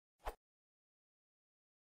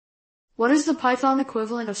What is the Python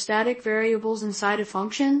equivalent of static variables inside a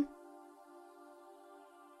function?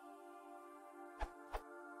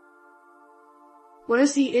 What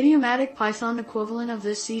is the idiomatic Python equivalent of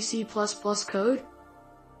this C++ code?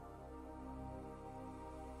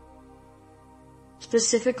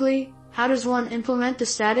 Specifically, how does one implement the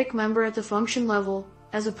static member at the function level,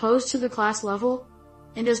 as opposed to the class level?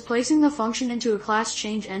 And does placing the function into a class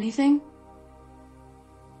change anything?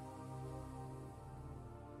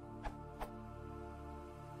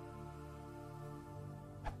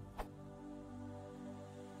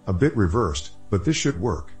 A bit reversed, but this should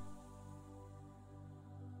work.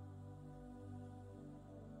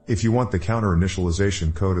 If you want the counter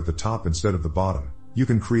initialization code at the top instead of the bottom, you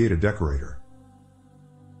can create a decorator.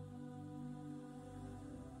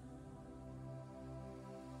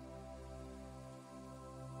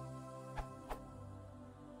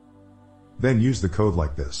 Then use the code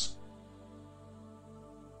like this.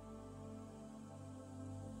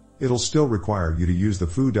 It'll still require you to use the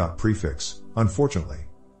foo.prefix, unfortunately.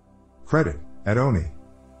 Credit, at Oni.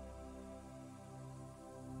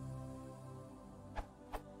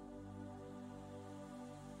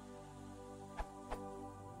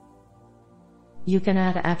 You can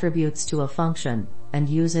add attributes to a function, and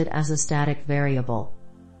use it as a static variable.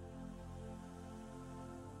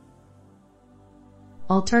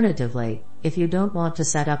 Alternatively, if you don't want to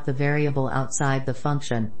set up the variable outside the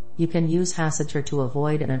function, you can use Hasseter to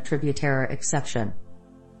avoid an attribute error exception.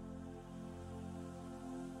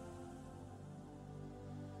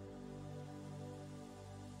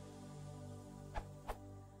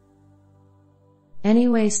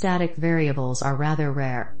 Anyway, static variables are rather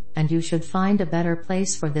rare, and you should find a better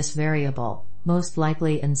place for this variable, most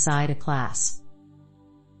likely inside a class.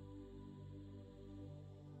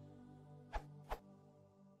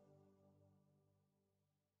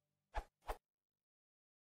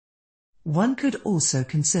 One could also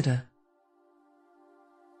consider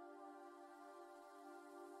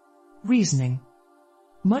reasoning.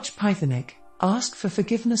 Much Pythonic, ask for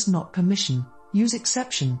forgiveness not permission, use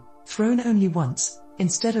exception, thrown only once,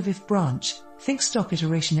 instead of if branch, think stock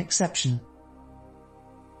iteration exception.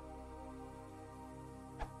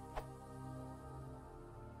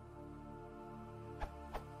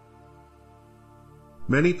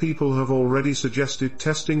 Many people have already suggested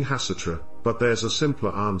testing Hasseter, but there's a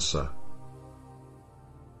simpler answer.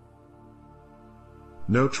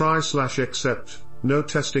 No try/except, no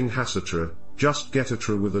testing Hasseter, just get a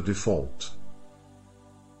true with a default.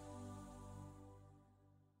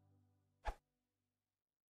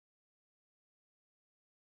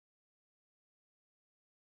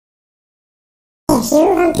 If you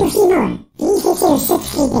want to see more, please hit the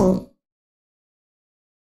subscribe button.